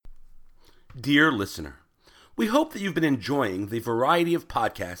Dear listener, we hope that you've been enjoying the variety of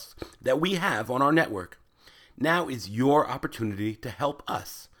podcasts that we have on our network. Now is your opportunity to help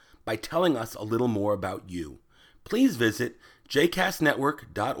us by telling us a little more about you. Please visit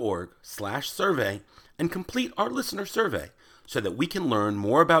jcastnetwork.org/survey and complete our listener survey so that we can learn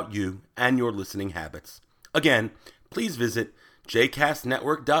more about you and your listening habits. Again, please visit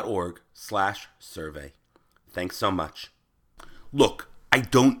jcastnetwork.org/survey. Thanks so much. Look, I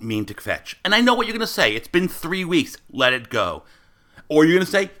don't mean to kvetch. And I know what you're going to say. It's been 3 weeks. Let it go. Or you're going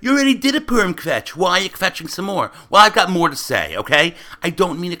to say, you already did a Purim kvetch. Why are you kvetching some more? Well, I've got more to say, okay? I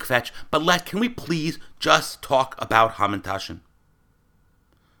don't mean to kvetch, but can we please just talk about Hamantashen?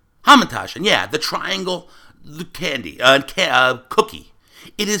 Hamantashen, yeah, the triangle, the candy, cookie.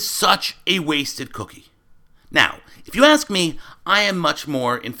 It is such a wasted cookie. Now, if you ask me, I am much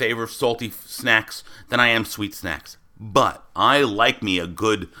more in favor of salty snacks than I am sweet snacks. But I like me a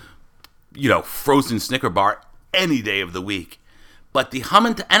good, frozen Snicker bar any day of the week. But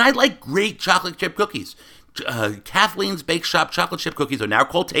and I like great chocolate chip cookies. Kathleen's Bake Shop chocolate chip cookies are now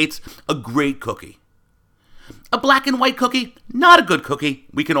called Tate's, a great cookie. A black and white cookie, not a good cookie.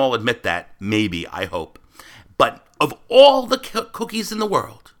 We can all admit that, maybe, I hope. But of all the cookies in the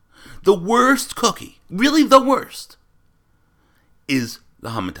world, the worst cookie, really the worst, is the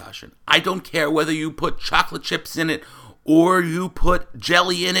Hamantashen. I don't care whether you put chocolate chips in it or you put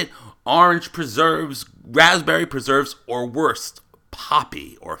jelly in it, orange preserves, raspberry preserves, or worst,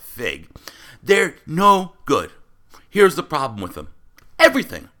 poppy or fig. They're no good. Here's the problem with them.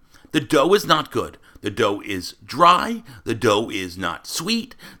 Everything. The dough is not good. The dough is dry. The dough is not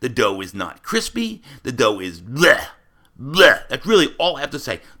sweet. The dough is not crispy. The dough is bleh, bleh. That's really all I have to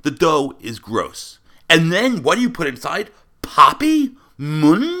say. The dough is gross. And then what do you put inside? Poppy?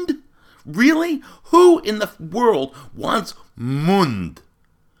 Mund? Really? Who in the world wants mund?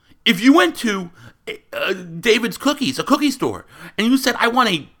 If you went to David's Cookies, a cookie store, and you said, I want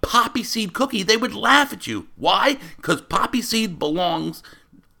a poppy seed cookie, they would laugh at you. Why? Because poppy seed belongs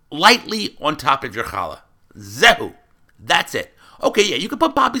lightly on top of your challah. Zehu. That's it. Okay, yeah, you can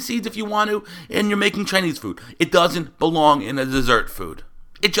put poppy seeds if you want to, and you're making Chinese food. It doesn't belong in a dessert food.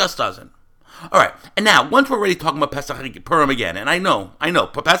 It just doesn't. All right, and now, once we're already talking about Pesach Purim again, and I know,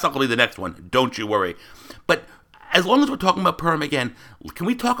 Pesach will be the next one, don't you worry. But as long as we're talking about Purim again, can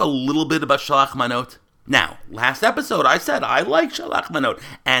we talk a little bit about Shalach Manot? Now, last episode I said I like Shalach Manot,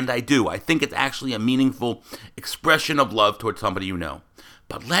 and I do. I think it's actually a meaningful expression of love towards somebody you know.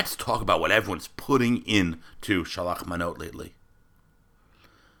 But let's talk about what everyone's putting into Shalach Manot lately.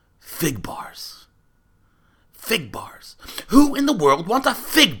 Fig bars. Fig bars. Who in the world wants a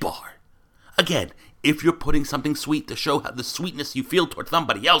fig bar? Again, if you're putting something sweet to show how the sweetness you feel towards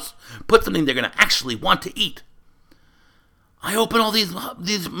somebody else, put something they're going to actually want to eat. I open all these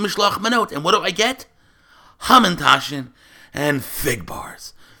Mishloach Manot, and what do I get? Hamantashen and fig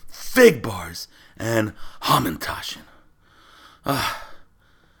bars. Fig bars and Hamantashen. I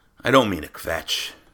don't mean to kvetch.